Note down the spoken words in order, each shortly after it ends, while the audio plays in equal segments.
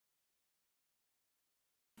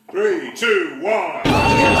3, 2, 1. Very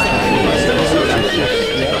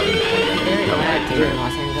hard here in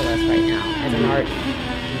Los Angeles right now as an art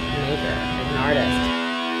maker, as an artist.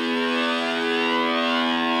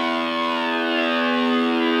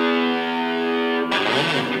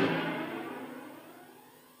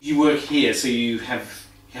 You work here, so you have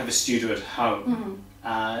a studio at home,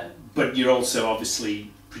 but you're also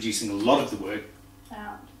obviously producing a lot of the work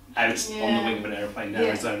out on the wing of an aeroplane in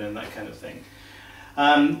Arizona and that kind of thing.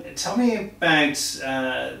 Tell me about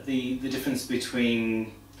the difference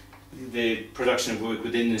between the production of work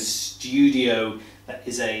within the studio that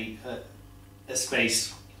is a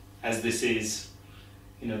space as this is,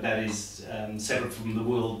 you know, that is separate from the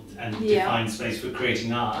world and defined space for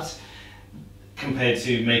creating art, compared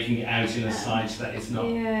to making it out in a site that is not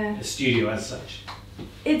a studio as such.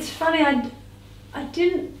 It's funny, I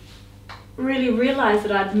didn't really realise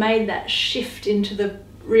that I'd made that shift into the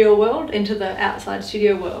real world, into the outside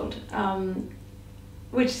studio world,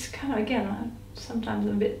 which is kind of, again, sometimes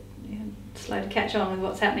I'm a bit slow to catch on with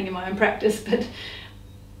what's happening in my own practice, but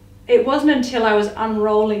it wasn't until I was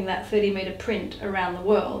unrolling that 30-metre print around the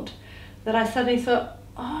world that I suddenly thought,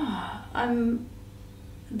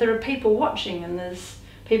 there are people watching and there's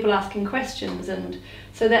people asking questions, and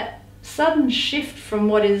so that sudden shift from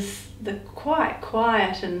what is the quite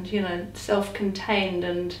quiet and, you know, self-contained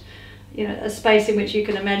and, you know, a space in which you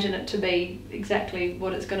can imagine it to be exactly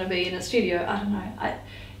what it's going to be in a studio, I don't know,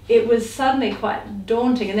 it was suddenly quite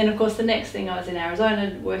daunting. And then of course the next thing, I was in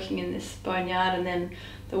Arizona working in this boneyard, and then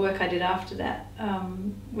the work I did after that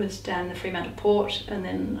was down in the Fremantle port, and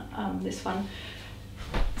then this one.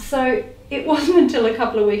 So it wasn't until a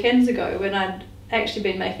couple of weekends ago, when I'd actually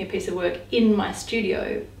been making a piece of work in my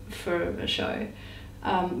studio for a show,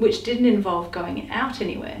 which didn't involve going out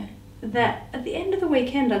anywhere, that at the end of the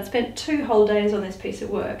weekend I'd spent 2 whole days on this piece of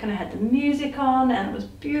work, and I had the music on and it was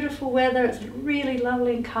beautiful weather, it's really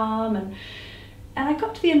lovely and calm, and I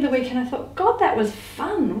got to the end of the weekend, I thought, God, that was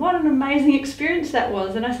fun, what an amazing experience that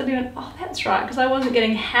was. And I suddenly went, oh, that's right, because I wasn't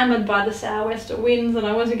getting hammered by the sou'wester winds and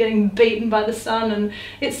I wasn't getting beaten by the sun, and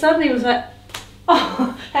it suddenly was like,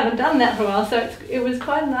 oh, I haven't done that for a while. So it was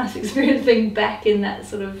quite a nice experience being back in that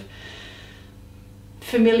sort of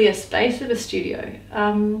familiar space of a studio.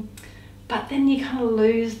 But then you kind of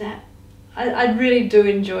lose that. I really do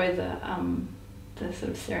enjoy the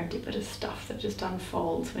sort of serendipitous stuff that just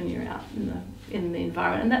unfolds when you're out in the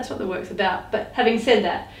environment, and that's what the work's about. But having said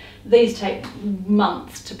that, these take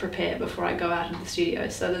months to prepare before I go out into the studio,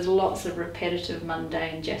 so there's lots of repetitive,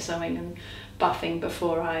 mundane gessoing and buffing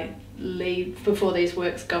before I leave, before these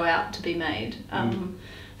works go out to be made.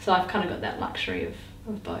 So I've kind of got that luxury of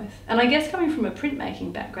both. And I guess coming from a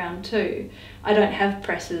printmaking background too, I don't have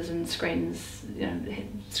presses and screens, you know,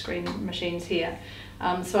 screen machines here.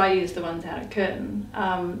 So I use the ones out at Curtin.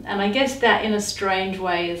 And I guess that in a strange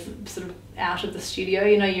way is sort of out of the studio,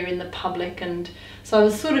 you know, you're in the public, and so I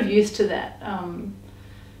was sort of used to that,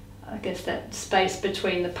 I guess that space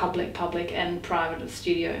between the public and private of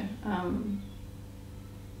studio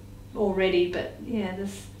already, but yeah,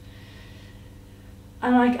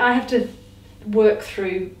 and I have to work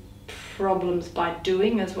through problems by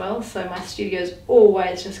doing as well, so my studio's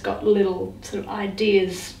always just got little sort of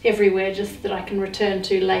ideas everywhere just that I can return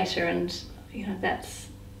to later, and you know,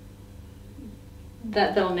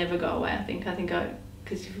 that'll never go away, I think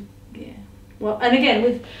because well, and again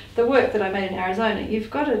with the work that I made in Arizona,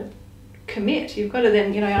 you've got to commit, you've got to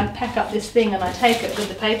then, you know, I pack up this thing and I take it with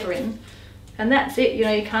the paper in, and that's it, you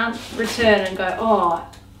know, you can't return and go, oh,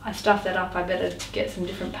 I stuffed that up, I better get some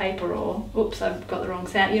different paper, or oops, I've got the wrong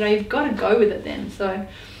sound. You know, you've got to go with it then. So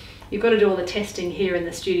you've got to do all the testing here in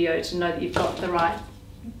the studio to know that you've got the right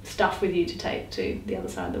stuff with you to take to the other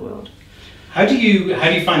side of the world. How do you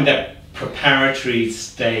find that preparatory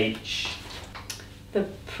stage? The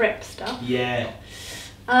prep stuff? Yeah.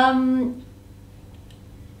 I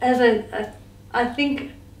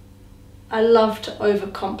think I love to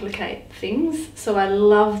overcomplicate things, so I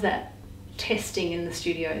love that testing in the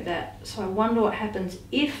studio, so I wonder what happens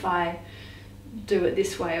if I do it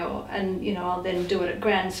this way, and you know, I'll then do it at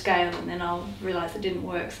grand scale, and then I'll realise it didn't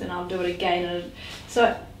work, so then I'll do it again, and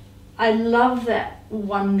so I love that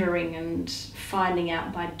wondering and finding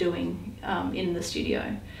out by doing in the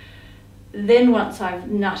studio. Then once I've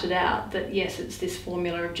nutted out that yes, it's this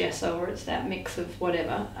formula of gesso, or it's that mix of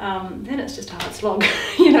whatever, then it's just a hard slog.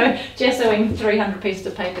 You know, gessoing 300 pieces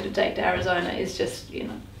of paper to take to Arizona is just, you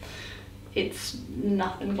know, it's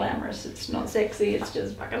nothing glamorous, it's not sexy, it's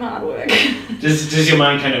just fucking hard work. Does your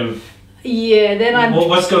mind kind of Yeah, then I'm...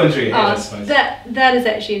 What's going through your head, I suppose? That is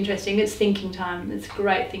actually interesting. It's thinking time. It's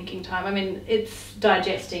great thinking time. I mean, it's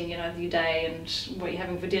digesting, your day and what you're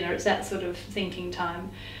having for dinner. It's that sort of thinking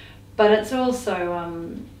time. But it's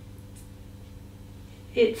also,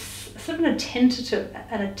 it's sort of an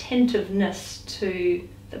attentiveness to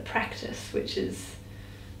the practice, which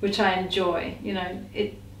I enjoy,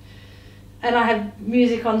 And I have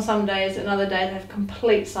music on some days, and other days I have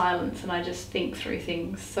complete silence, and I just think through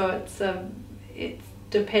things. So it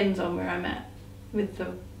depends on where I'm at with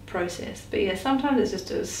the process. But yeah, sometimes it's just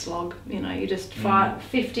a slog. You just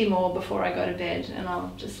 50 more before I go to bed, and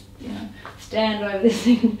I'll just stand over this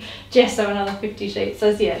thing, gesso another 50 sheets. So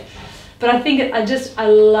yeah, but I think I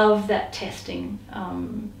love that testing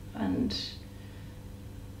and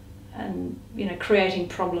creating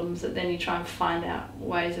problems that then you try and find out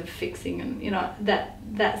ways of fixing, and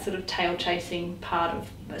that sort of tail chasing part of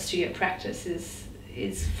a studio practice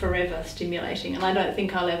is forever stimulating, and I don't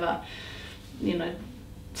think I'll ever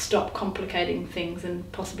stop complicating things and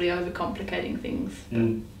possibly overcomplicating things.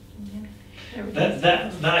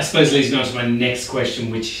 That I suppose leads me on to my next question,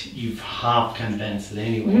 which you've half kind of answered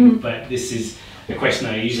anyway, but this is a question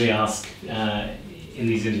I usually ask in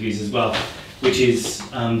these interviews as well, which is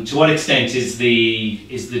to what extent is the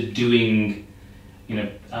doing,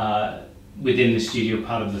 within the studio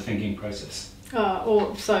part of the thinking process?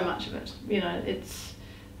 Or so much of it.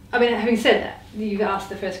 Having said that, you've asked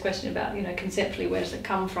the first question about, conceptually, where does it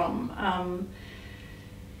come from?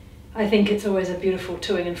 I think it's always a beautiful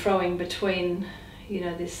toing and froing between,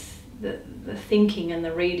 the thinking and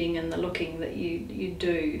the reading and the looking that you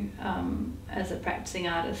do as a practicing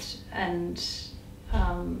artist, and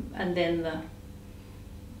then the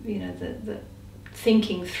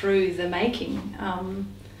thinking through the making,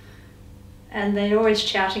 and they're always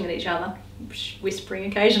shouting at each other, whispering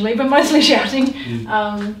occasionally, but mostly shouting.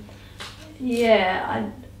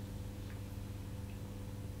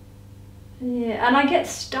 And I get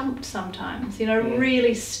stumped sometimes,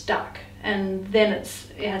 really stuck, and then it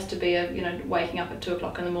has to be waking up at 2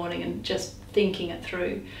 o'clock in the morning and just thinking it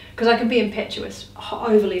through, because I can be impetuous,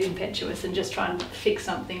 overly impetuous, and just try and fix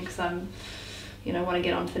something because I'm want to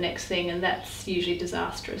get on to the next thing, and that's usually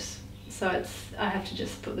disastrous. So I have to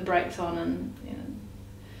just put the brakes on and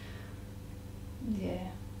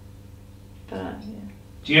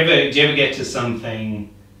Do you ever get to something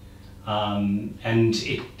and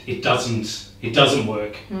it doesn't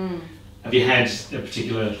work? Have you had a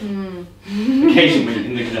particular occasion when you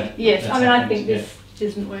can look at that? Yes, I think this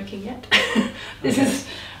isn't working yet. This is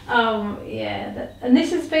and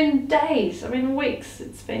this has been days, weeks.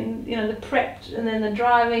 It's been the prep and then the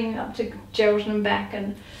driving up to Geraldton and back,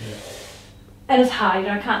 and it's hard.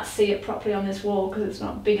 I can't see it properly on this wall because it's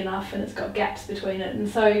not big enough and it's got gaps between it, and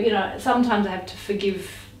so sometimes I have to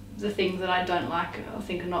forgive the things that I don't like or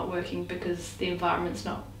think are not working because the environment's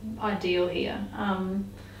not ideal here.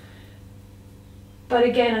 But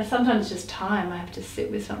again, sometimes it's just time. I have to sit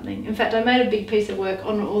with something. In fact, I made a big piece of work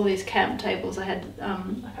on all these camp tables. I had, I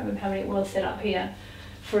can't remember how many it was, set up here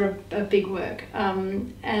for a big work.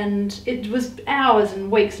 And it was hours and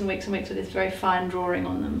weeks and weeks and weeks with this very fine drawing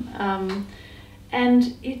on them.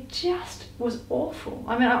 And it just was awful.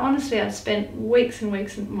 Honestly, I spent weeks and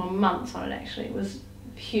weeks and months on it actually. It was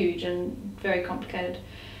huge and very complicated.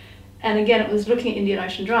 And again, it was looking at Indian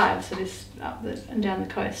Ocean Drive, so this up and down the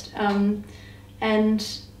coast. And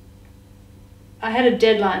I had a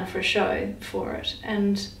deadline for a show for it,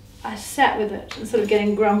 and I sat with it and sort of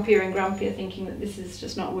getting grumpier and grumpier, thinking that this is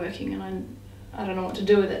just not working and I don't know what to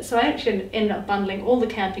do with it. So I actually ended up bundling all the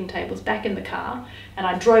camping tables back in the car, and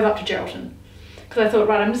I drove up to Geraldton. Because I thought,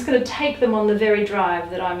 right, I'm just going to take them on the very drive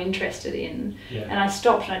that I'm interested in. And I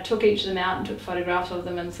stopped and I took each of them out and took photographs of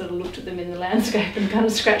them and sort of looked at them in the landscape and kind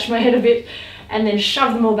of scratched my head a bit, and then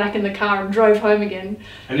shoved them all back in the car and drove home again.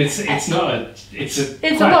 And it's a long way. It's 6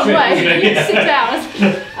 hours.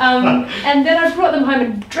 And then I brought them home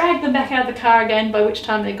and dragged them back out of the car again, by which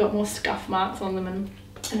time they got more scuff marks on them, and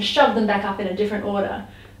shoved them back up in a different order.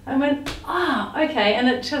 I went, okay, and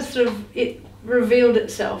it just sort of, it revealed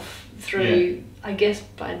itself through, I guess,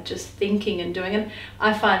 by just thinking and doing it.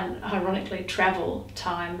 I find, ironically, travel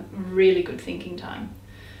time really good thinking time.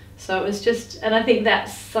 So it was just, and I think that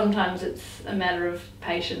sometimes it's a matter of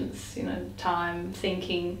patience, time,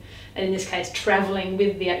 thinking, and in this case, travelling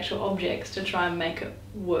with the actual objects to try and make it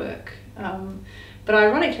work. But I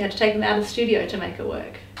ironically had to take them out of the studio to make it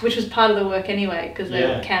work, which was part of the work anyway, because they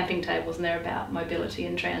were camping tables and they're about mobility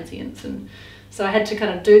and transience, and so I had to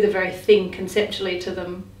kind of do the very thing conceptually to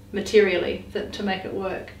them materially to make it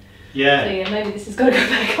work. So maybe this has got to go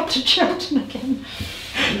back up to Curtin again.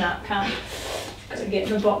 No, can't. got to get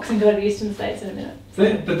in the box and go to Eastern States in a minute.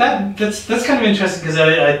 But that's kind of interesting, because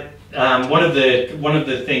I one of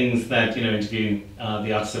the things that, you know, interviewing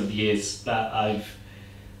the artists over the years that I've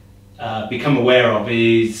become aware of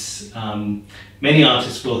is many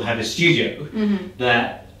artists will have a studio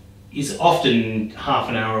that is often half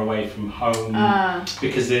an hour away from home,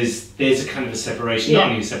 because there's a kind of a separation, not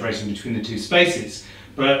only a separation between the two spaces,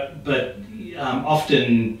 but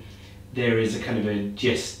often there is a kind of a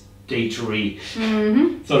gestatory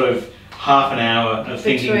sort of half an hour of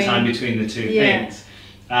thinking time between the two things.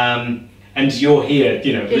 And you're here,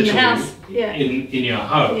 you know, in literally the house. in your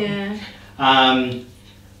home.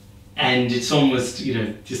 And it's almost, you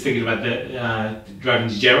know, just thinking about the driving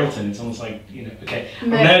to Geraldton, it's almost like, you know, okay, I'm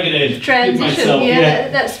now going to transition. myself.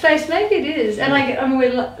 That space, maybe it is. And I mean,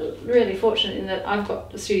 we're really fortunate in that I've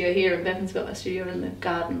got a studio here and Bethan's got a studio in the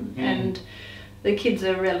garden, and the kids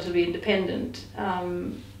are relatively independent.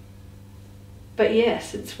 But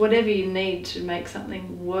yes, it's whatever you need to make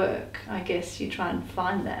something work. I guess you try and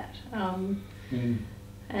find that.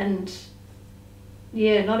 And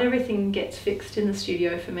yeah, not everything gets fixed in the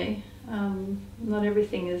studio for me. Not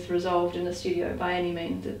everything is resolved in the studio by any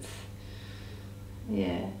means. It's,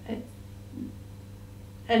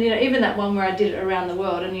 and you know, even that one where I did it around the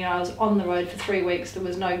world, and you know, I was on the road for 3 weeks, there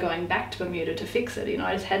was no going back to Bermuda to fix it, you know,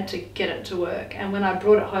 I just had to get it to work. And when I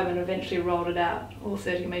brought it home and eventually rolled it out, all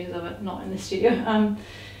 30 metres of it, not in the studio,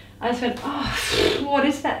 I just went, oh, what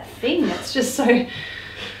is that thing? It's just so...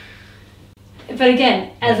 But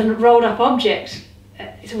again, as a rolled up object,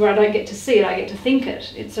 where I don't get to see it, I get to think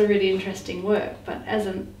it. It's a really interesting work, but as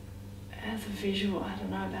a visual, I don't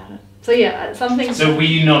know about it. So yeah, something. So were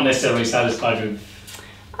you not necessarily satisfied with?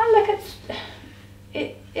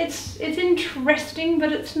 It's interesting,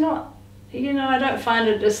 but it's not. You know, I don't find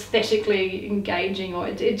it aesthetically engaging, or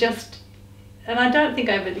it just, and I don't think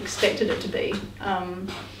I ever expected it to be.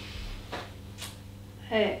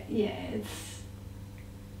 It's.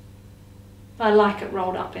 I like it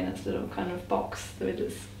rolled up in its little kind of box.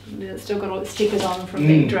 It's still got all the stickers on from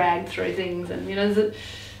being dragged through things, and you know,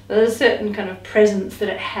 there's a certain kind of presence that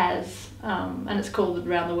it has, and it's called the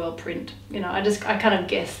Round the World print. You know, I kind of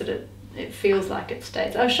guess that it feels like it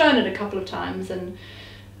stays. I've shown it a couple of times, and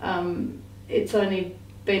it's only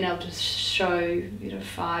been able to show, you know,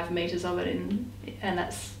 5 metres of it in, and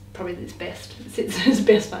that's probably its best. It's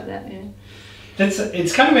best like that, yeah.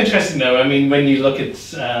 It's kind of interesting though. I mean, when you look at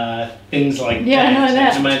things like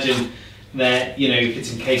that, imagine that, you know, if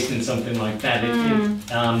it's encased in something like that,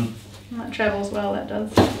 that travels well. That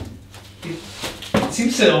does. It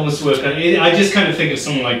seems to almost work. I just kind of think of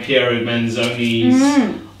someone like Piero Manzoni's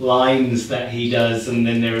lines that he does, and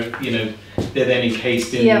then they're then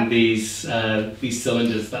encased in these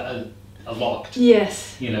cylinders that are locked.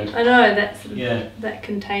 Yes. You know. I know that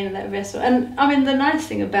container, that vessel, and I mean the nice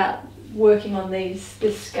thing about working on this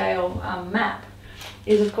scale map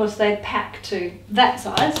is, of course, they pack to that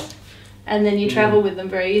size, and then you travel with them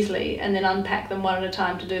very easily, and then unpack them one at a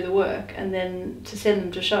time to do the work, and then to send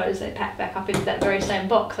them to shows they pack back up into that very same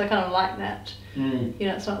box. I kind of like that. You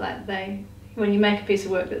know, it's not like when you make a piece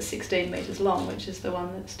of work that's 16 metres long, which is the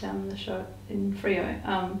one that's down in the show in Frio,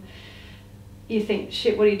 you think,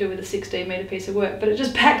 shit, what do you do with a 16-metre piece of work? But it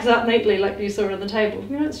just packs up neatly like you saw it on the table.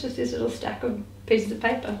 You know, it's just this little stack of pieces of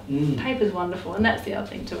paper. Paper's wonderful, and that's the other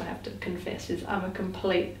thing too, I have to confess, is I'm a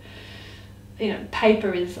complete, you know,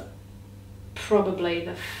 paper is probably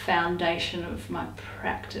the foundation of my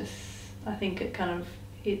practice. I think it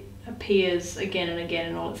appears again and again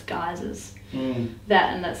in all its guises.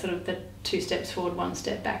 That and that sort of the 2 steps forward, 1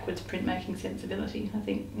 step backwards printmaking sensibility. I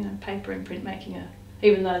think, you know, paper and printmaking are,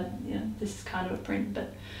 even though, you know, this is kind of a print,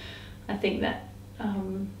 but I think that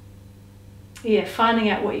finding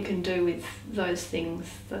out what you can do with those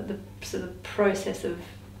things, the sort of process of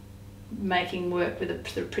making work with a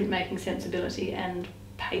sort of printmaking sensibility and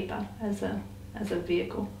paper as a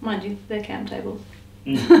vehicle. Mind you, they're cam tables.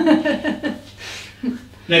 Now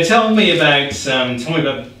tell me about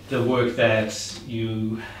the work that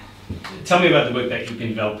you've been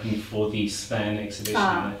developing for the SPAN exhibition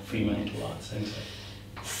at Fremantle Arts Centre.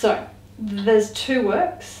 So there's 2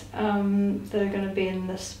 works that are going to be in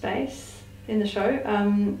the space in the show.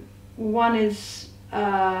 One is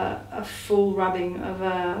a full rubbing of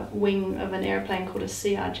a wing of an airplane called a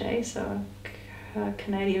CRJ, so a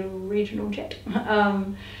Canadian regional jet,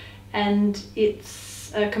 and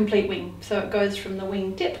it's a complete wing, so it goes from the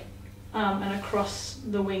wing tip and across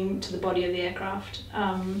the wing to the body of the aircraft,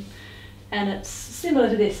 and it's similar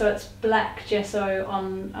to this, so it's black gesso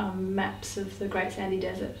on maps of the Great Sandy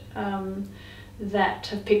Desert. that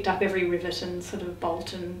have picked up every rivet and sort of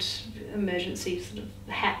bolt and emergency sort of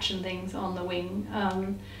hatch and things on the wing.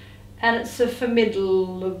 And it's a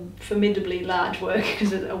formidably large work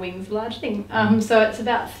because a wing's a large thing. So it's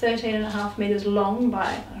about 13.5 metres long by,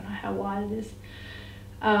 I don't know how wide it is.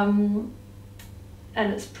 And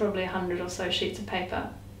it's probably 100 or so sheets of paper.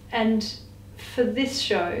 And for this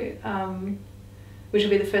show, which will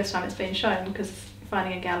be the first time it's been shown, because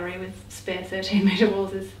finding a gallery with spare 13-metre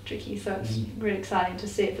walls is tricky, so it's really exciting to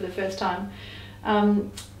see it for the first time.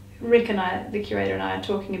 Rick and I, the curator, and I are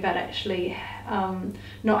talking about actually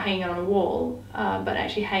not hanging it on a wall, but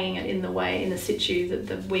actually hanging it in the way, in the situ that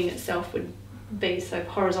the wing itself would be, so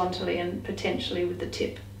horizontally and potentially with the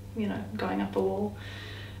tip, you know, going up a wall.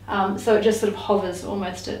 So it just sort of hovers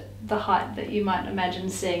almost at the height that you might imagine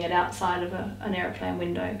seeing it outside of an aeroplane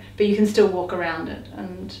window, but you can still walk around it.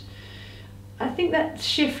 And I think that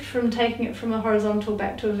shift from taking it from a horizontal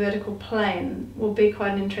back to a vertical plane will be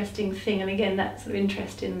quite an interesting thing. And again, that sort of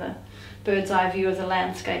interest in the bird's eye view as a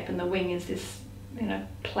landscape, and the wing is this, you know,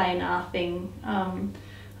 planar thing. I'm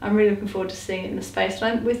really looking forward to seeing it in the space.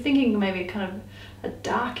 And we're thinking maybe kind of a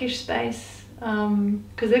darkish space,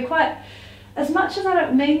 because they're quite, as much as I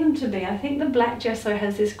don't mean them to be, I think the black gesso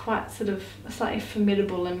has this quite sort of slightly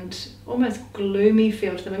formidable and almost gloomy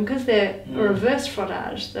feel to them. And because they're a reverse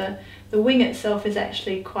frottage, the wing itself is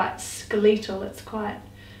actually quite skeletal. It's quite,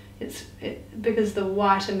 because the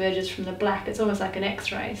white emerges from the black, it's almost like an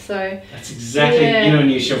X-ray. So that's exactly, you know, when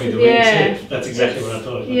you showed me the wing tip, that's exactly what I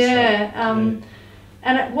thought.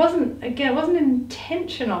 And it wasn't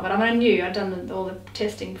intention of it. I mean, I knew, I'd done all the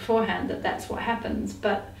testing beforehand that that's what happens,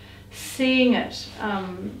 but seeing it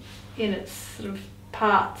in its sort of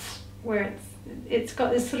parts where it's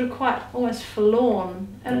got this sort of quite almost forlorn,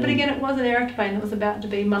 but again, it was an aeroplane that was about to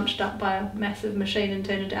be munched up by a massive machine and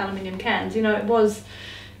turned into aluminium cans. You know, it was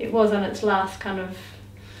on its last kind of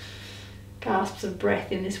gasps of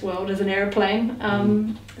breath in this world as an aeroplane.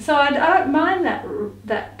 So I don't mind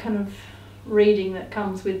that kind of reading that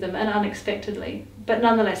comes with them, and unexpectedly, but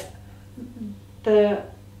nonetheless,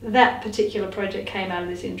 that particular project came out of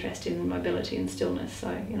this interest in mobility and stillness. So,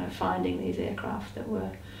 you know, finding these aircraft that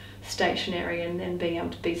were stationary and then being able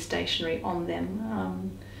to be stationary on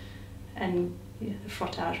them, and the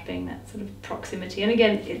frottage being that sort of proximity. And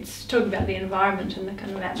again, it's talking about the environment and the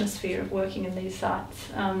kind of atmosphere of working in these sites.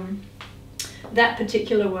 That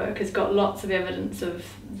particular work has got lots of evidence of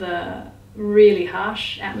the really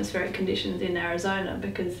harsh atmospheric conditions in Arizona,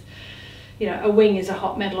 because, you know, a wing is a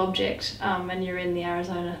hot metal object, and you're in the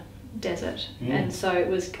Arizona desert. And so it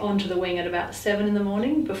was onto the wing at about 7 in the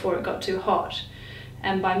morning before it got too hot.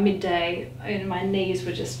 And by midday, you know, my knees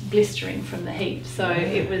were just blistering from the heat. So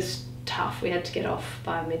it was tough. We had to get off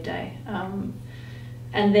by midday.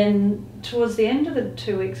 And then towards the end of the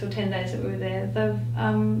 2 weeks or 10 days that we were there,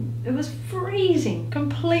 it was freezing,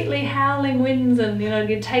 completely howling winds, and, you know,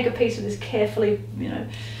 you'd take a piece of this carefully, you know,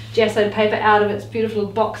 gessoed paper out of its beautiful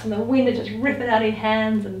box, and the wind would just rip it out of your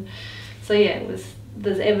hands. And so yeah,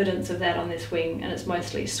 there's evidence of that on this wing, and it's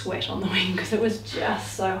mostly sweat on the wing because it was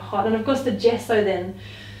just so hot. And of course the gesso then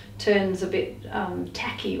turns a bit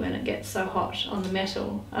tacky when it gets so hot on the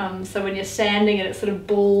metal. So when you're sanding it, it sort of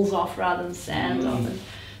balls off rather than sands off. And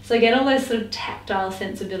so again, all those sort of tactile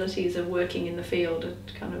sensibilities of working in the field are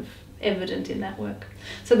kind of evident in that work.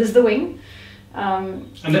 So there's the wing.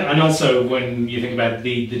 And also when you think about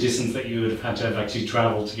the distance that you would have had to have actually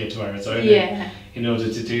travelled to get to Arizona in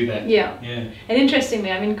order to do that. And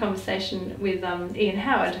interestingly, I'm in conversation with Ian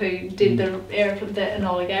Howard, who did the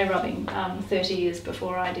Enola Gay rubbing 30 years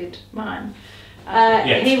before I did mine.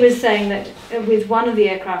 He was saying that with one of the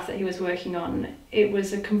aircraft that he was working on, it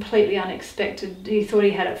was a completely unexpected, he thought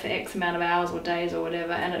he had it for X amount of hours or days or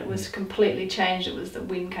whatever, and it was completely changed. It was the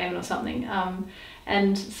wind came in or something.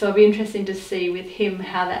 And so it'll be interesting to see with him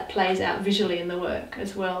how that plays out visually in the work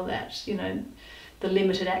as well, that, you know, the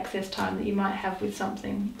limited access time that you might have with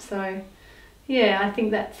something. So yeah, I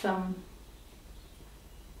think that's I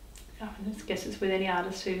guess it's with any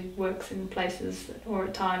artist who works in places or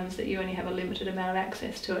at times that you only have a limited amount of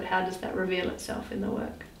access to it. How does that reveal itself in the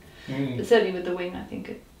work? But certainly with the wing, I think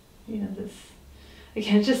it, you know, there's,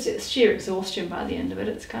 again, just it's sheer exhaustion by the end of it.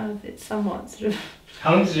 It's kind of, it's somewhat sort of.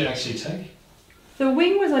 How long did it actually take? The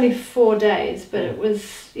wing was only 4 days, but it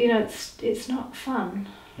was, you know, it's not fun.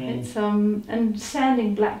 It's and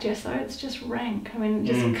sanding black gesso, it's just rank. I mean,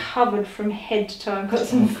 just covered from head to toe. I've got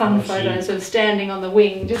some fun photos of standing on the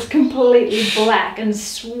wing, just completely black and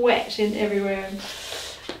sweat in everywhere.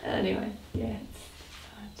 Anyway, yeah,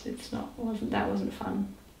 it's not wasn't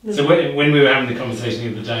fun. So when we were having the conversation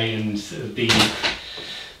the other day, and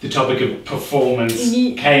the topic of performance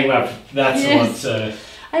came up. That's what.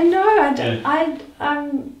 I know.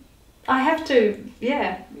 I have to.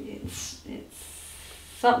 Yeah, it's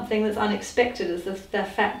something that's unexpected is the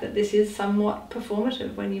fact that this is somewhat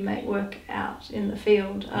performative when you make work out in the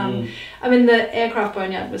field. I mean, the aircraft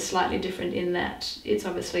boneyard was slightly different in that it's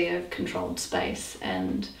obviously a controlled space,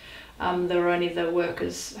 and there were only the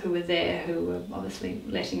workers who were there who were obviously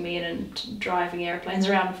letting me in and driving airplanes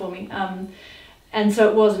around for me. And so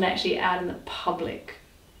it wasn't actually out in the public,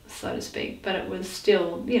 so to speak, but it was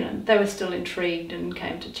still, you know, they were still intrigued and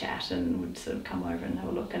came to chat and would sort of come over and have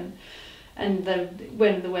a look. And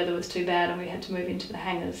when the weather was too bad and we had to move into the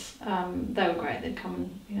hangars, they were great. They'd come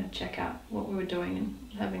and, you know, check out what we were doing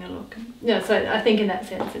and having a look. And, yeah, so I think in that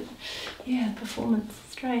sense, performance,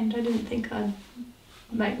 strange. I didn't think I'd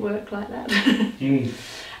make work like that.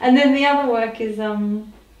 And then the other work is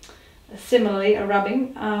similarly a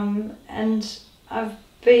rubbing, and I've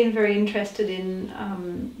been very interested in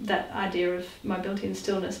that idea of mobility and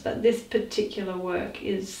stillness, but this particular work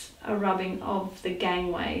is a rubbing of the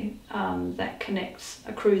gangway that connects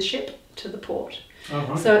a cruise ship to the port.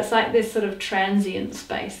 Right. So it's like this sort of transient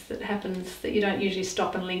space that happens that you don't usually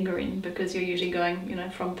stop and linger in, because you're usually going, you know,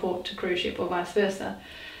 from port to cruise ship or vice versa.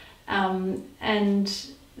 And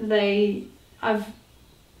I've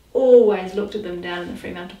always looked at them down in the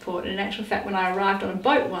Fremantle port. And in actual fact, when I arrived on a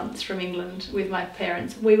boat once from England with my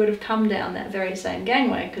parents, we would have come down that very same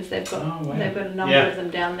gangway, because they've got a number of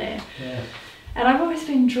them down there. Yeah. And I've always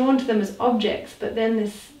been drawn to them as objects, but then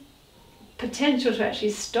this potential to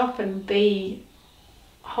actually stop and be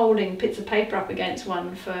holding bits of paper up against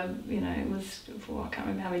one for, you know, it was, I can't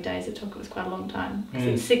remember how many days it took, it was quite a long time, because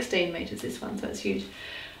it's 16 metres this one, so it's huge.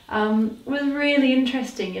 Was really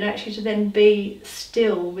interesting, you know, actually to then be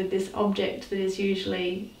still with this object that is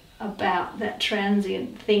usually about that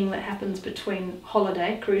transient thing that happens between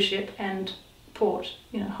holiday, cruise ship, and port,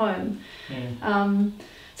 you know, home.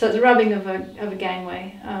 So it's a rubbing of a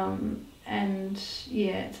gangway, and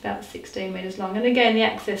yeah, it's about 16 metres long. And again, the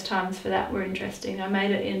access times for that were interesting. I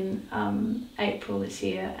made it in April this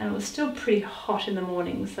year, and it was still pretty hot in the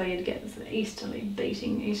morning, so you'd get this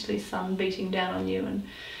easterly sun beating down on you,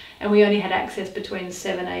 and we only had access between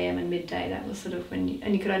 7 AM and midday. That was sort of when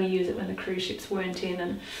you could only use it when the cruise ships weren't in.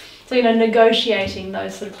 And so, you know, negotiating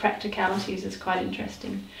those sort of practicalities is quite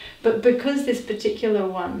interesting. But because this particular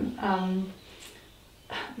one,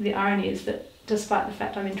 the irony is that despite the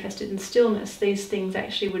fact I'm interested in stillness, these things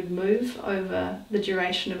actually would move over the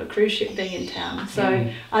duration of a cruise ship being in town. So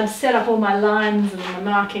I'd set up all my lines and my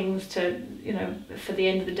markings to, you know, for the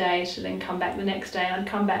end of the day, to then come back the next day, and I'd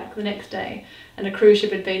come back the next day and a cruise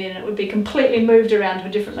ship had been in, and it would be completely moved around to a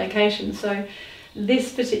different location. So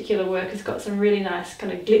this particular work has got some really nice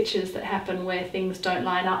kind of glitches that happen where things don't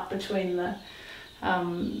line up between the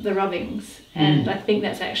rubbings, and I think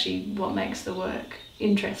that's actually what makes the work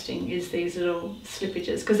interesting, is these little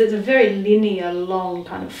slippages, because it's a very linear, long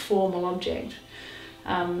kind of formal object,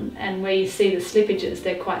 and where you see the slippages,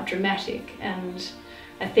 they're quite dramatic, and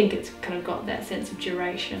I think it's kind of got that sense of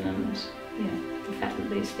duration, and yeah, the fact that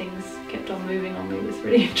these things kept on moving on me was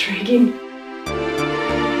really intriguing.